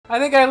I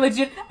think I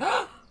legit...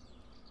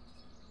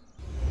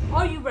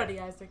 Are you ready,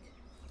 Isaac?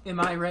 Am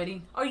I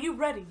ready? Are you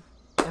ready?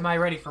 Am I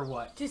ready for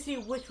what? To see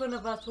which one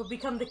of us will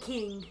become the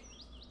king.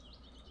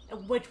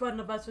 And which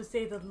one of us will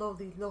stay the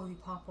lowly, lowly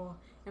pauper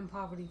in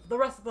poverty for the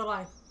rest of their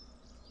life.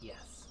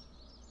 Yes.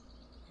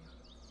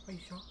 Are you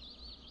sure?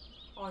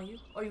 Are you?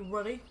 Are you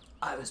ready?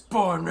 I was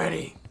born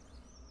ready.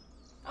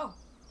 Oh.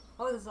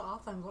 Oh, this is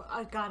awesome.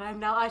 Oh, God, I'm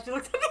now actually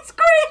looking at the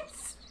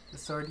screens! The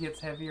sword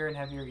gets heavier and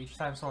heavier each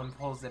time someone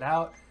pulls it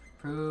out.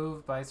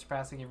 Proved by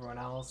surpassing everyone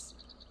else.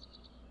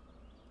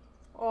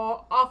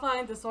 Or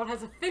offline, the sword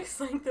has a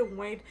fixed length and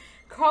weight.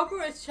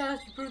 Conquer its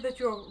challenge to prove that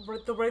you're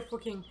the rightful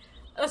king.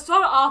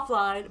 Start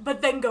offline,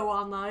 but then go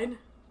online.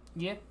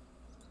 Yeah.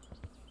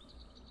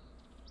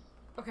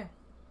 Okay.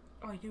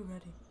 Are you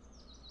ready?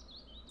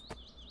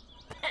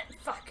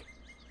 Fuck.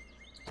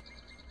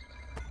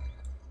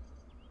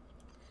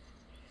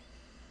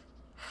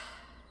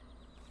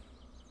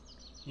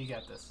 You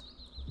got this.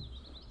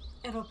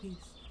 Inner peace.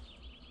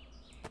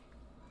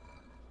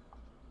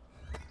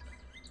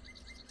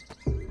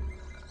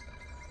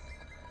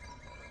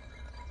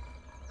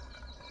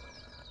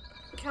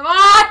 Come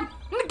on!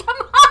 Come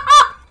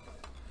on!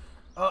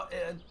 Oh,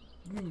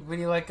 when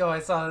you let go, I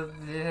saw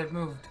that it had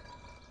moved.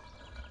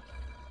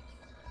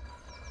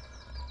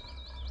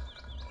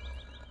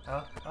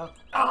 Oh, oh,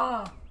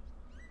 Ah!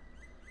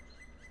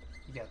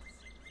 You got this.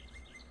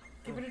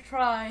 Give it a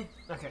try.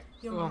 Okay.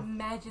 Your Well,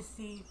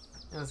 Majesty.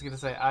 I was gonna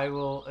say, I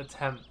will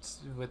attempt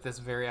with this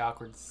very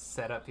awkward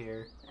setup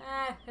here.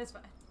 That's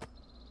fine.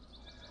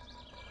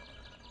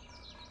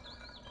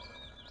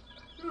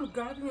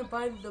 Grabbing it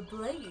by the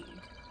blade.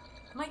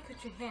 Might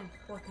cut your hand.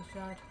 Worth a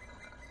shot.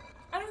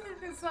 I don't think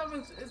this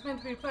song is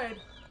meant to be played.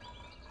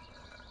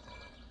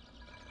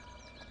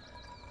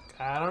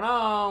 I don't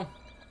know.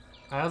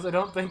 I also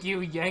don't think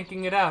you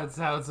yanking it out is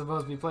how it's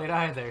supposed to be played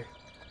either.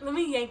 Let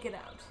me yank it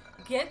out.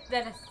 Get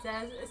that it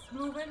says it's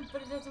moving,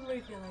 but it doesn't really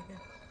feel like it.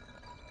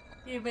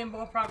 You've made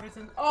more progress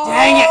in— Oh!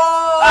 Dang it!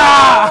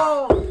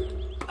 Ah!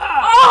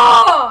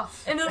 Ah!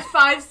 Oh! In those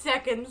 5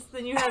 seconds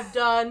than you have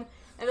done,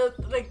 and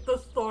like the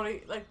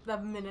story, like the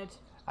minute.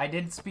 I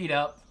did speed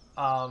up.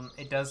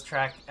 It does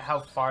track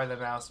how far the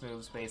mouse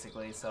moves,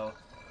 basically, so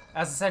I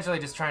was essentially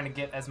just trying to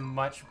get as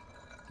much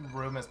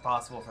room as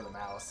possible for the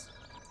mouse.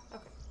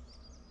 Okay.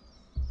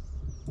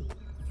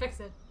 Fix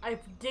it. I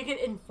dig it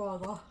in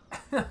further.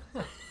 Because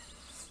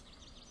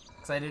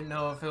I didn't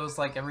know if it was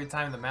like every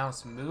time the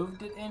mouse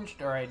moved it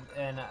inched, or I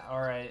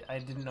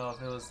didn't know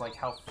if it was like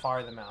how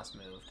far the mouse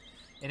moved.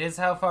 It is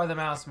how far the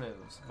mouse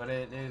moves, but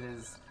it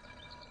is...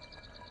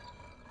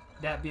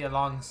 That'd be a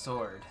long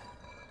sword.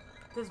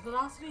 Does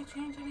velocity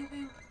change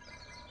anything?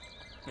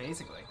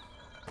 Basically.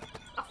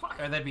 Oh, fuck.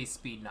 Or that'd be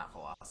speed, not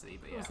velocity,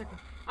 but yeah.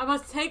 I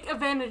must take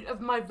advantage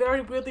of my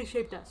very weirdly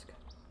shaped desk.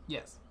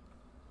 Yes.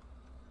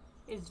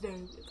 It's very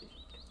weirdly shaped.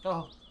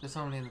 Oh, there's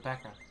somebody in the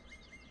background.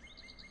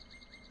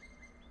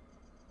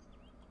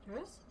 There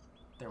is?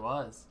 There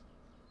was.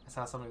 I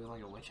saw somebody with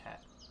like a witch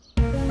hat.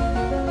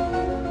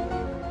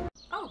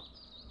 Oh.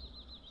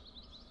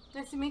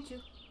 Nice to meet you.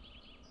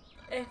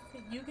 If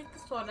you get the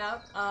sword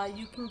out,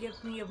 you can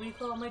give me a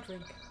refill on my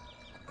drink.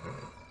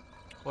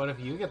 What if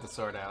you get the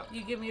sword out?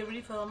 You give me a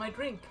refill on my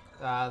drink.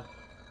 That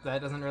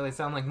doesn't really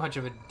sound like much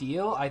of a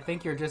deal. I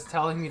think you're just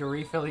telling me to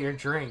refill your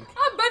drink.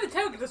 By the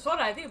time I get the sword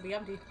out, I think it'll be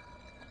empty.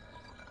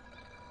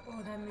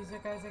 Oh, that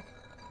music, Isaac.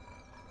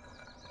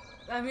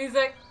 That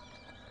music.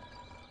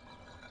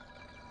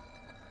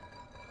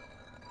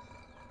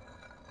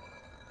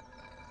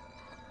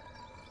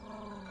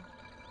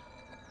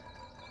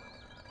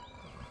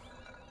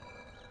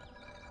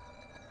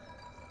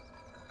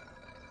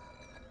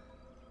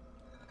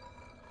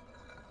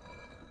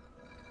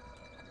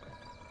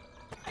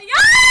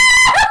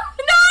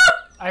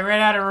 I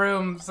ran out of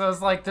room, so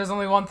it's like there's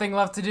only one thing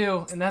left to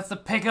do, and that's to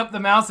pick up the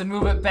mouse and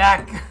move it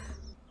back.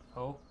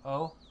 Oh,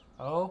 oh,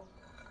 oh.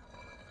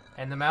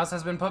 And the mouse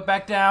has been put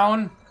back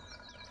down.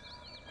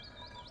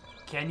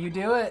 Can you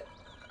do it?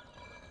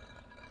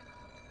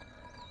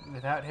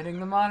 Without hitting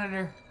the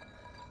monitor.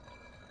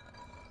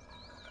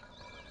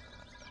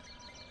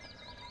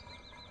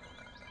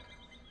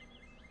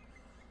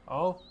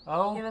 Oh,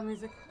 oh. Hear that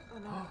music? Oh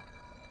no.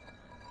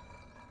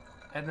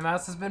 And the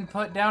mouse has been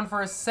put down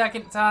for a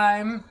second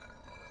time.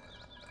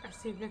 I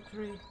see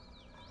victory.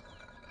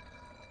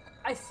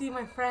 I see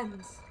my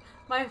friends,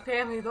 my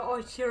family, they're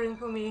all cheering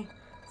for me,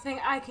 saying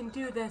I can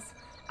do this,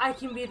 I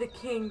can be the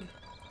king.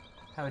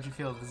 How would you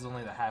feel if this is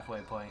only the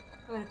halfway point?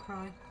 I'm gonna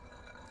cry.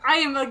 I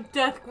am like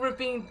death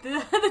gripping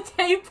the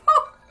table.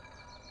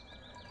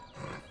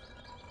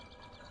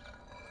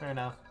 Fair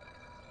enough.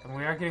 And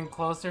we are getting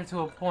closer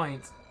to a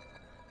point.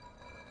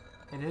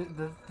 It is,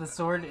 the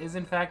sword is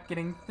in fact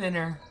getting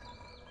thinner.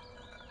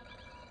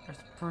 Our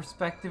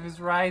perspective is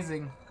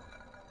rising.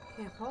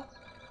 Careful.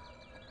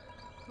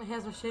 My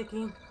hands are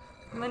shaking.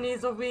 My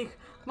knees are weak.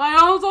 My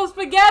arms are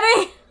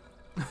spaghetti!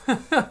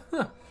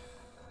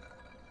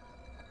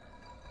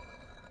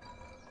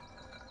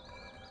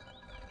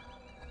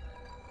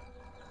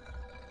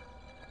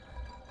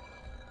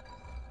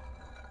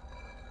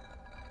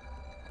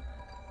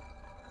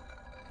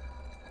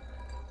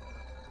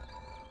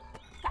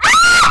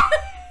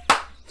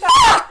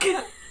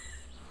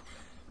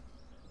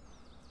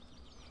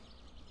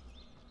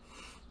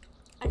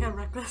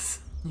 reckless.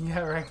 You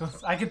got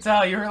reckless. I could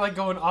tell you were like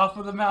going off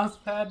of the mouse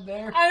pad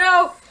there. I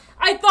know.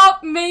 I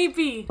thought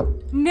maybe.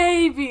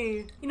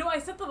 You know, I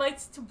set the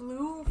lights to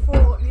blue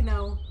for, you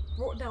know,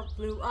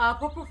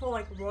 purple for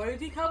like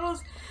royalty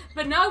colors.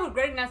 But now I'm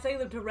regretting not setting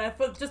them to red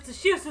for just the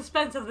sheer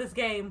suspense of this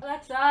game.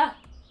 Alexa,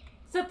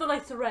 set the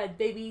lights to red,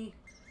 baby.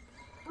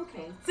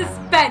 Okay.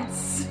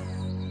 Suspense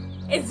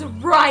is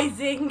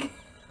rising.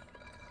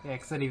 Yeah,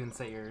 because I didn't even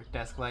set your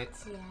desk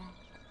lights. Yeah.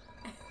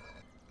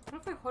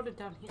 What if I hold it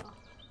down here?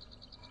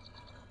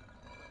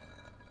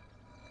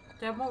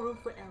 Do I have more room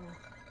for arrow?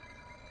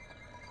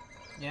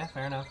 Yeah,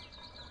 fair enough.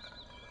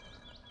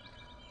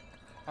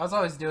 I was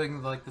always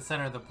doing like the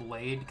center of the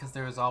blade because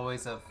there was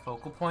always a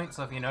focal point,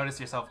 so if you notice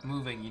yourself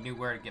moving, you knew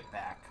where to get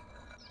back.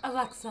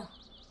 Alexa,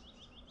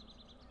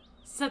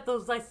 set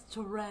those lights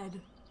to red.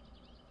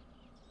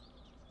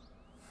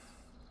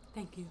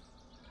 Thank you.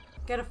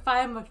 Gotta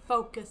find my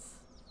focus.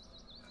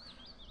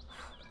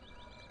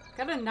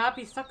 Gotta not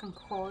be stuck in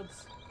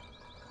chords.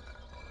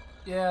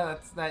 Yeah,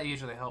 that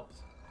usually helps.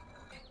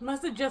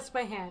 Must adjust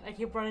my hand. I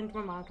keep running to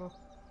my monitor.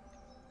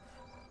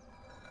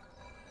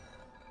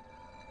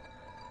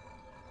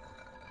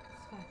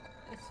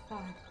 It's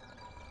fine.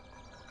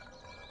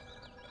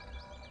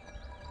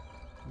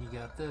 You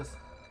got this.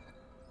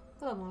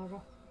 Hello,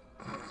 monitor.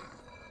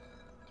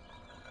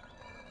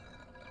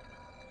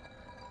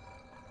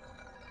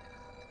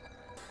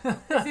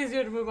 It's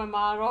easier to move my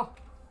monitor.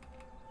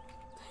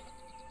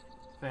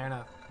 Fair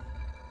enough.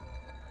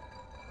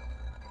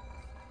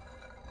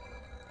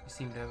 You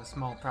seem to have a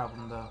small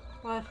problem, though.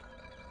 What?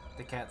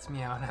 The cat's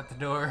meowing at the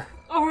door.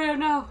 Oreo,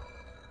 no!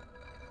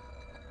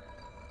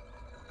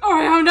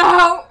 Oreo,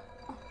 no!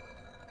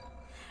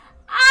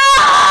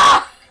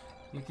 Ah!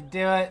 You can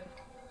do it.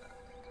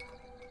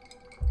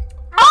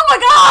 Oh my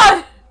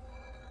god!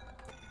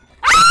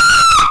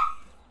 Ah!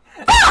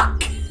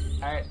 Fuck!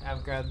 Alright,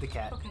 I've grabbed the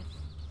cat. Okay.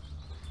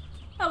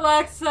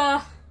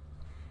 Alexa,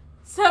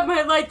 set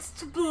my lights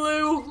to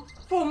blue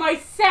for my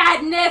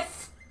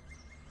sadness.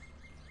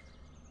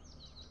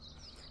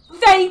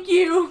 Thank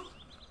you.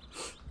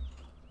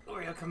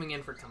 Oreo coming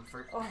in for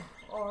comfort. Oh,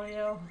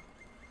 Oreo.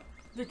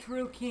 The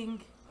true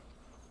king.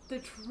 The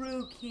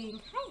true king.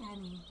 Hi,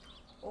 honey.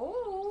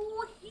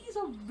 Oh, he's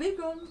a big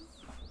one.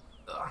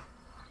 Ugh.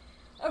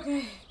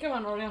 Okay, come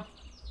on, Oreo.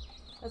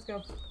 Let's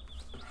go.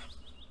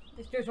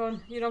 It's your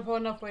turn. You don't put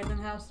enough weight in the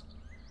house.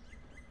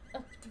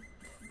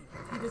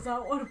 He does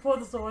not want to pull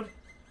the sword.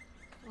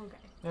 Okay.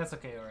 That's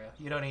okay, Oreo.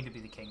 You don't need to be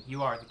the king.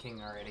 You are the king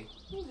already.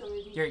 He's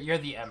already... You're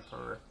the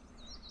emperor.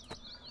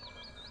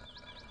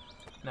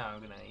 No,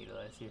 I'm gonna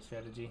utilize your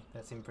strategy.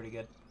 That seemed pretty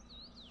good.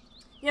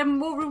 You have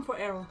more room for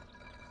arrow.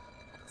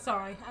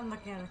 Sorry, I'm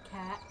looking at a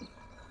cat.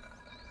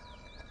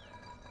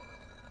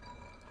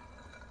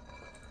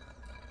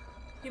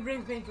 He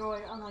brings me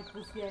joy, unlike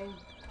this game.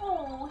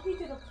 Oh, he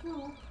did a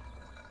poop.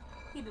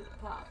 He did a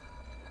plop.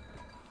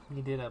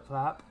 You did a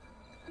plop.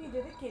 He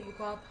did a kitty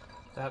plop.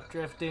 Stop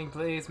drifting,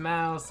 please,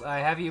 mouse. I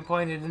have you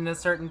pointed in a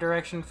certain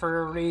direction for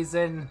a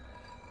reason.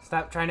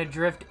 Stop trying to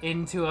drift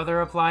into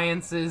other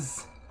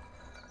appliances.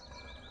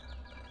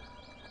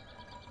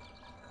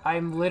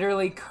 I'm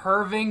literally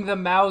curving the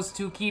mouse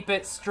to keep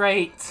it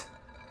straight.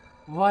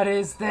 What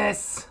is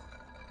this?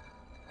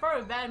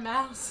 Probably a bad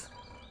mouse.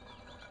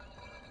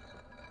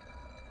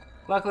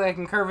 Luckily, I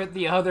can curve it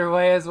the other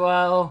way as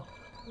well.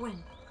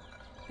 Win.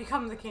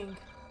 Become the king.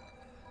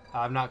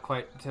 I'm not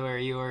quite to where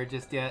you were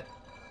just yet.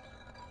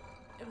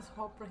 It was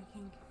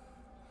heartbreaking.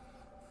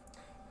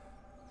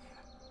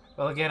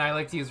 Well, again, I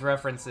like to use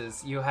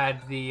references. You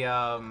had the,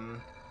 I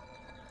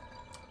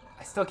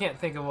still can't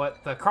think of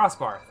what, the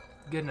crossbar.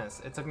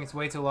 Goodness, it took me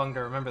way too long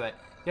to remember that.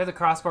 You have the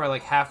crossbar,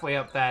 like, halfway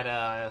up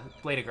that,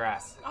 blade of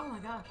grass. Oh my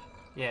gosh.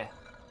 Yeah.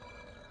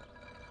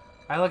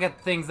 I look at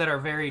things that are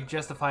very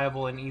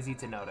justifiable and easy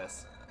to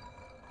notice.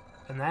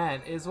 And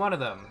that is one of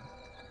them.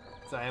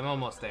 So I am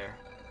almost there.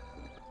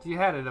 You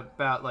had it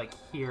about, like,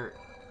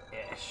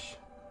 here-ish.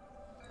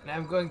 And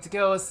I'm going to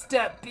go a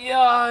step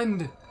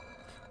beyond!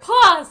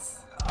 Plus!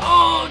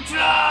 Ultra!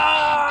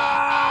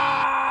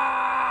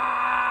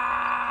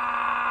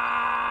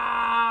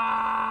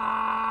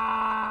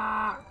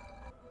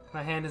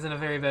 My hand is in a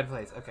very bad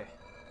place. Okay.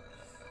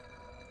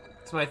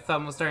 So my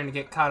thumb was starting to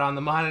get caught on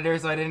the monitor,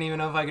 so I didn't even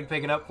know if I could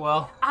pick it up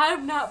well.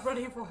 I'm not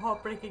ready for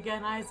heartbreak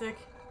again, Isaac.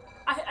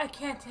 I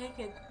can't take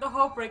it. The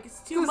heartbreak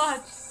is too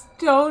much.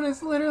 Stone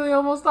is literally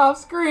almost off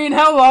screen.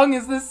 How long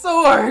is this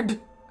sword?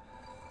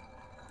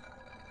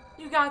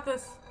 You got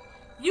this.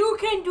 You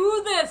can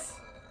do this.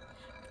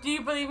 Do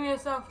you believe in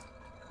yourself?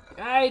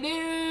 I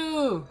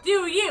do.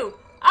 Do you,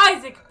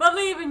 Isaac,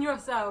 believe in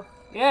yourself?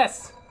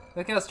 Yes.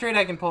 Look how straight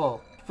I can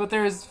pull. But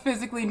there is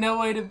physically no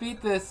way to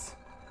beat this.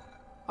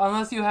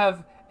 Unless you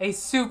have a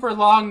super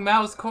long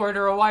mouse cord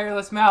or a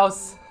wireless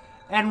mouse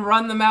and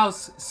run the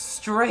mouse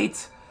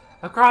straight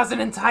across an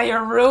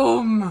entire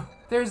room.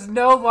 There's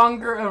no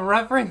longer a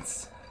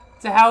reference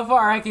to how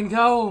far I can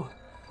go.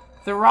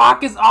 The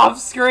rock is off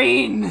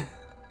screen.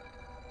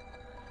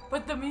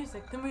 But the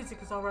music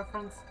is our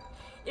reference.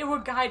 It will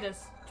guide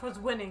us towards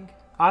winning.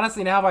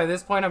 Honestly, now by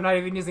this point, I'm not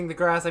even using the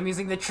grass. I'm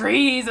using the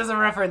trees as a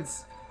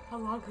reference. How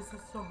long is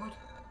this sword?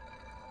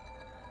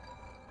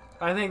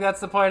 I think that's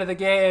the point of the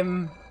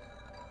game.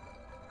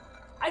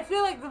 I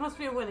feel like there must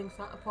be a winning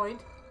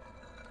point.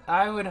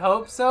 I would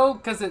hope so,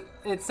 because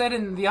it said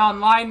in the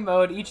online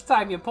mode, each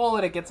time you pull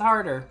it, it gets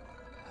harder.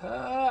 Got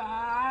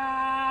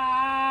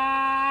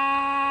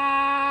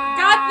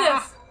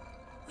this!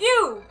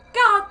 You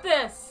got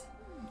this!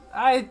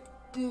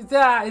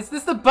 Is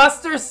this the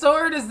Buster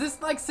Sword? Is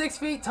this like 6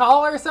 feet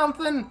tall or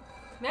something?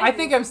 Maybe. I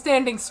think I'm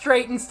standing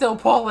straight and still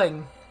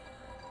pulling.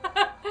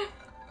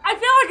 I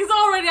feel like it's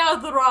already out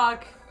of the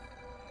rock.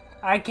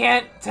 I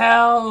can't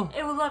tell.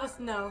 It will let us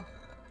know.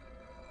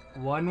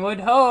 One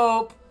would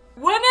hope.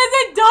 When is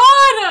it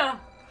done?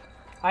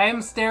 I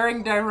am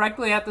staring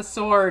directly at the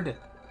sword.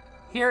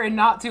 Here in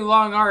not too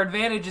long, our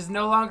advantage is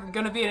no longer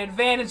going to be an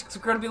advantage because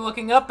we're going to be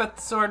looking up at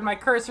the sword. My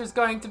cursor is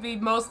going to be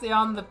mostly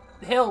on the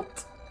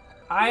hilt.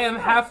 I am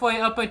halfway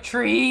up a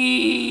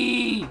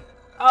tree.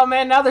 Oh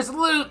man, now there's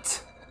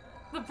loot.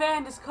 The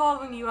band is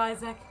calling you,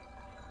 Isaac.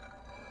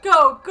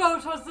 Go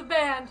towards the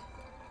band.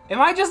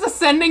 Am I just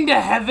ascending to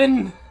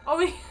heaven?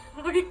 Are you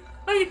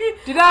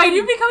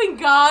becoming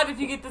God if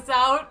you get this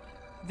out?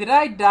 Did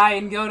I die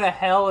and go to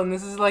hell and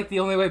this is like the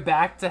only way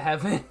back to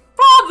heaven?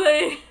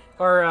 Probably.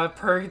 Or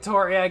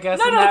purgatory, I guess,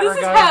 No, in that this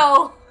regard. is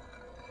hell.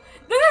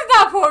 This is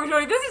not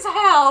purgatory, this is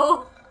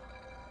hell.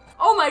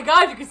 Oh my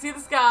god, you can see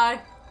the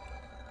sky.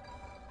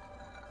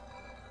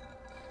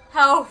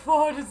 How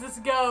far does this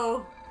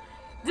go?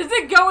 Does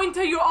it go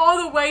until you're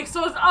all the way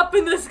so it's up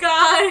in the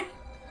sky?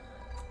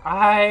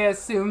 I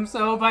assume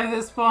so by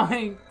this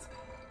point.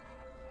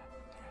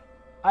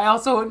 I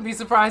also wouldn't be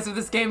surprised if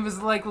this game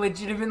was like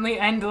legitimately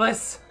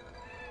endless.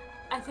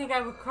 I think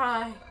I would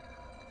cry.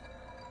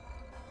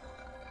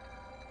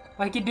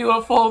 Like you do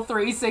a full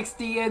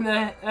 360 in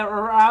the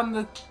around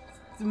the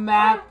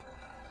map,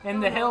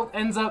 and the hilt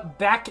ends up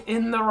back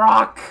in the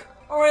rock.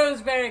 Oreo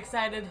was very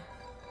excited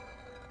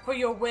for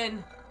your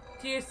win,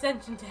 to your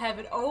ascension to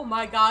heaven. Oh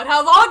my god,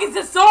 how long is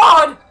this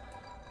sword?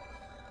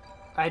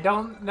 I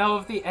don't know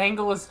if the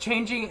angle is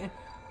changing.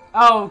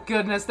 Oh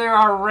goodness, there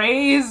are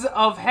rays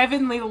of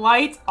heavenly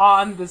light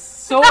on the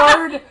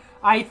sword.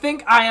 I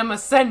think I am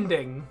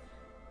ascending.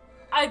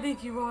 I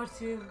think you are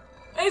too.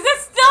 Is it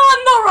still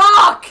in the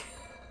rock?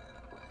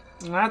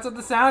 That's what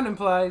the sound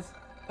implies.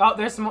 Oh,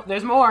 there's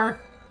more.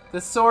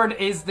 The sword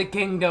is the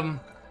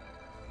kingdom.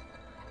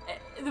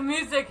 The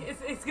music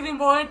is getting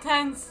more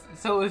intense.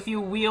 So if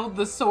you wield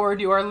the sword,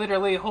 you are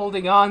literally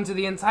holding on to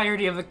the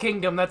entirety of the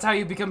kingdom. That's how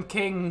you become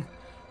king.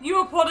 You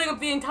are pulling up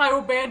the entire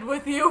band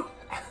with you.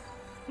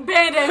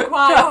 Band and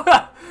choir.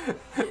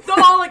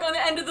 They're all like on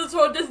the end of the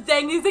sword just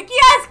dangling. He's like,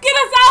 yes, get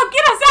us out,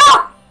 get us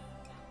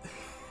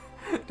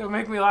out! Don't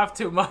make me laugh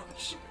too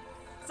much.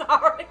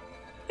 Sorry.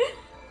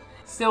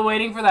 Still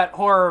waiting for that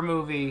horror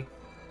movie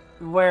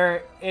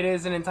where it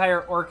is an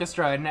entire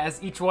orchestra and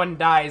as each one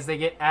dies, they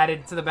get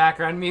added to the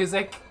background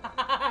music.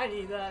 I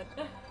need that.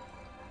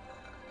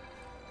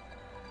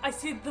 I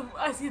see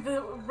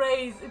the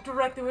rays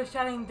directly were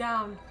shining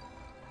down.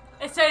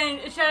 It's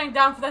shining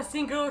down for that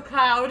singular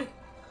cloud.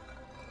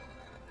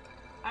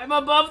 I'm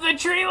above the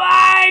tree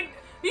line!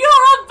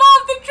 You're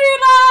above the tree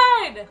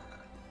line!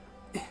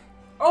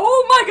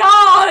 Oh my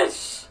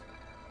gosh!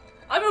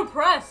 I'm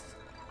impressed.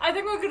 I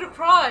think we're gonna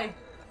cry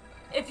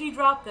if you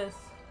drop this.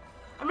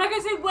 I'm not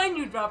gonna say when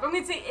you drop, I'm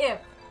gonna say if.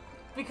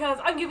 Because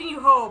I'm giving you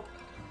hope.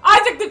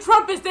 Isaac the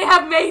Trumpets, they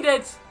have made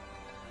it!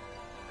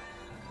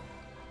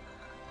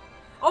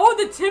 Oh,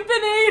 the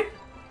timpani!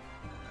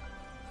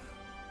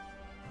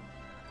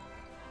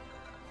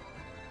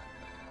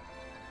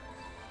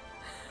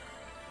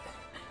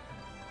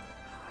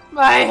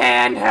 My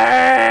hand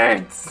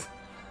hurts!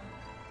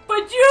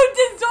 But you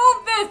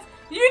deserve this!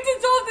 You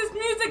deserve this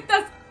music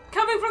that's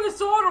coming from the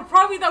sword or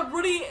probably that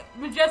really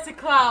majestic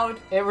cloud.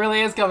 It really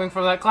is coming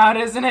from that cloud,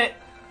 isn't it?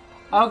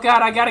 Oh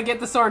god, I gotta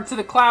get the sword to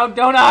the cloud,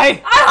 don't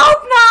I? I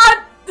hope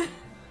not!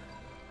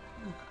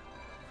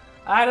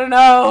 I don't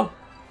know.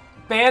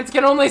 Bands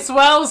can only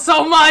swell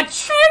so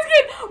much!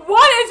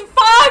 What is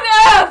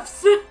 5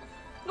 Fs?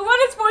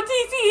 What is 4 TC?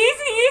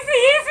 Easy.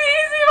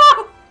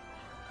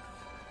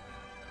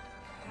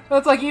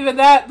 It's like even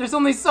that, there's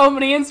only so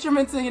many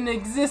instruments in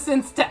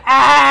existence to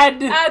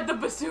add! Add the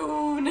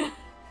bassoon.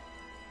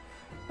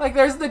 Like,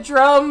 there's the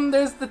drum,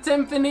 there's the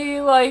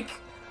timpani, like,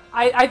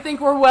 I think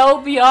we're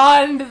well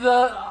beyond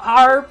the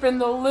harp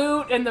and the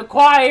lute and the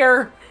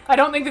choir. I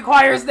don't think the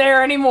choir's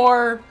there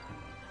anymore.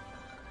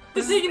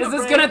 Is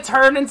this gonna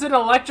turn into an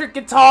electric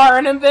guitar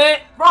in a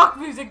bit? Rock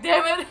music,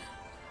 damn it!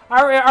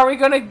 Are we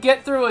gonna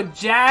get through a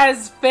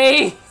jazz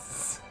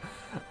phase?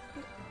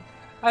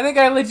 I think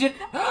I legit...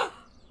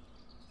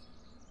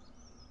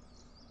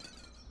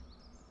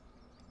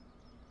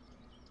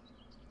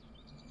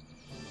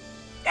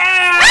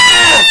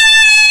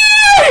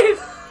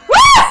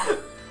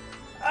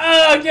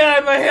 Oh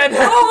god, my head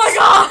hurts. Oh my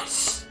gosh!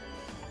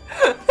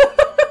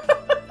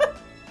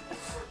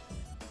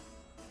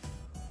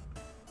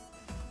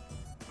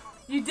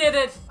 You did did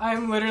it.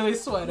 I'm literally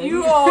sweating.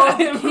 You are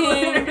the I'm king.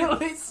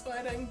 literally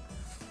sweating.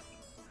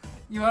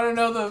 You want to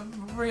know the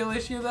real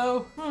issue,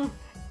 though?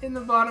 In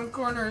the bottom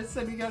corner, it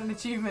said we got an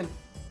achievement.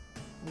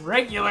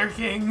 Regular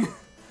king.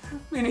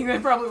 Meaning they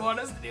probably want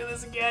us to do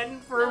this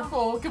again for a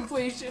full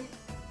completion.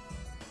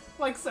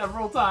 Like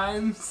several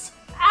times.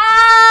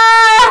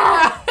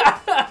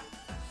 Ah!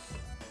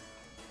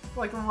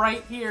 Like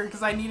right here,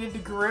 because I needed to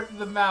grip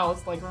the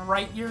mouse. Like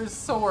right here is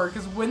sore,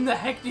 because when the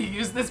heck do you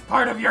use this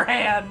part of your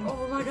hand?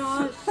 Oh my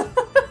gosh.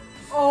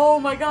 Oh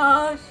my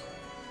gosh.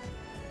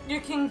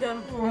 Your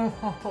kingdom.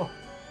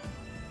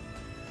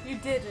 You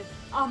did it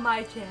on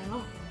my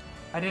channel.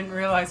 I didn't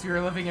realize we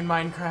were living in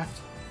Minecraft.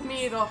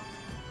 Me either.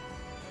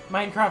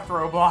 Minecraft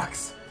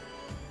Roblox.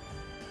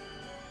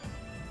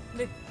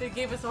 They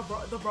gave us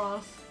the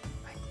bras.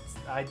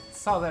 I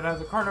saw that out of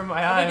the corner of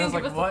my eye. They I was didn't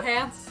like, give us what? the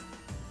pants.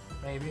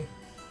 Maybe.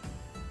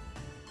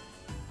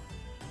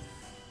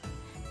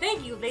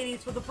 Thank you,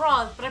 ladies, for the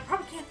bras, but I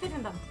probably can't fit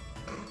in them.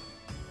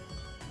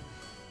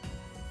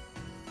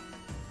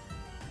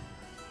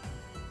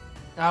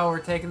 Oh, we're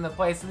taking the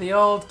place of the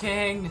old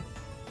king.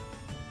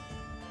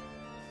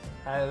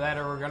 Either that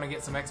or we're gonna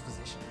get some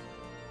exposition.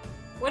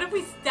 What if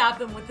we stab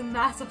them with a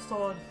massive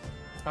sword?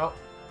 Oh,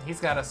 he's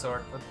got a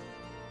sword.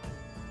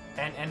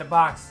 And a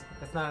box.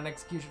 That's not an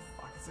execution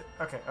box, is it?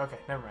 Okay,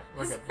 never mind.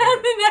 We're good.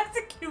 An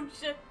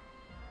execution.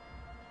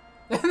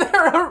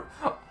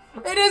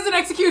 It is an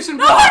execution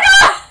Oh box!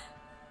 my god!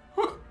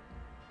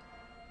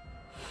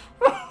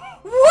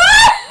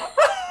 What?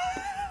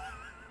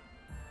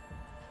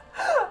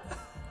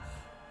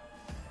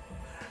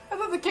 I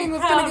thought the king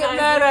was gonna get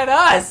mad at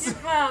us! You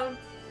found.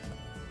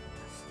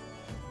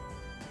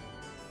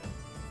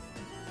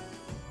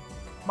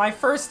 My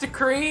first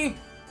decree?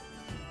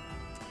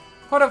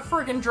 Put a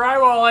freaking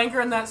drywall anchor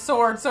in that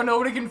sword so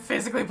nobody can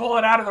physically pull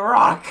it out of the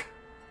rock.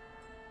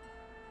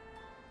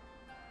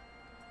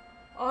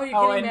 Oh,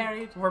 you're getting and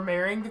married. We're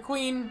marrying the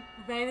queen.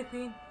 Marrying the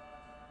queen.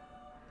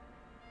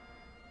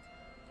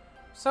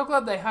 So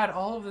glad they had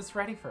all of this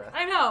ready for us.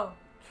 I know.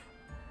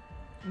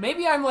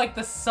 Maybe I'm like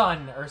the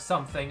son or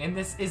something, and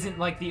this isn't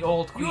like the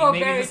old queen. You are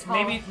maybe very this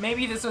tall.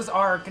 maybe this was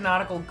our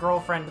canonical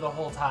girlfriend the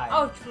whole time.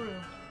 Oh, true.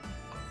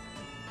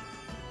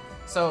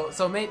 So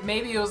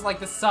maybe it was like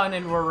the son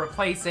and we're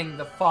replacing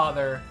the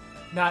father.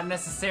 Not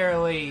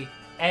necessarily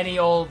any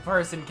old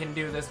person can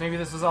do this. Maybe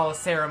this was all a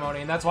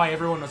ceremony and that's why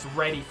everyone was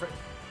ready for...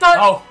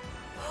 Oh!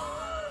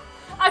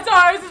 I thought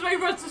I was just waiting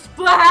for us to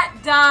splat,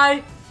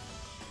 die.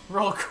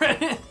 Roll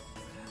credit.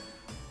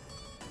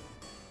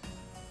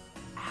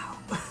 Ow.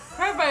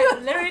 By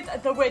Larry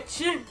the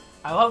Witch.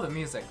 I love the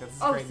music. This is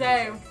great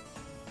same. music.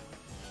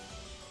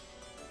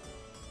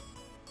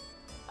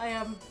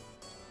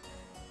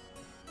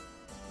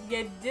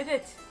 You did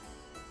it.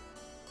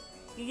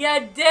 You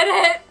did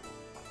it!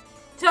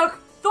 Took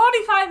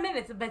 35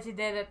 minutes, I bet you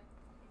did it.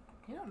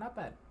 You know, not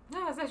bad.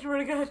 No, it's actually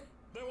really good.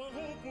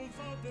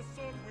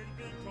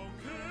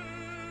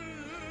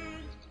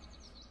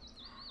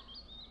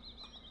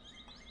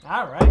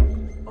 Alright.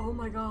 Oh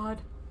my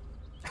god.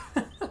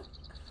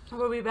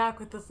 We'll be back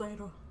with this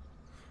later.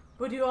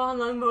 We'll do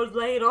online mode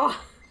later.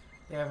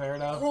 Yeah, fair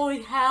enough.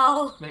 Holy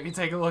hell. Maybe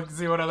take a look and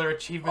see what other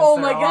achievements Oh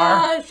there my are.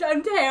 gosh,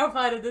 I'm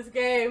terrified of this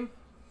game.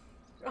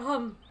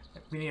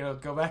 We need to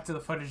go back to the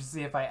footage to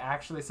see if I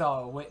actually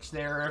saw a witch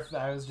there or if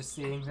I was just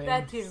seeing things.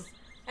 That too.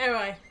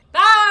 Anyway,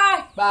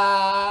 bye!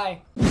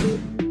 Bye!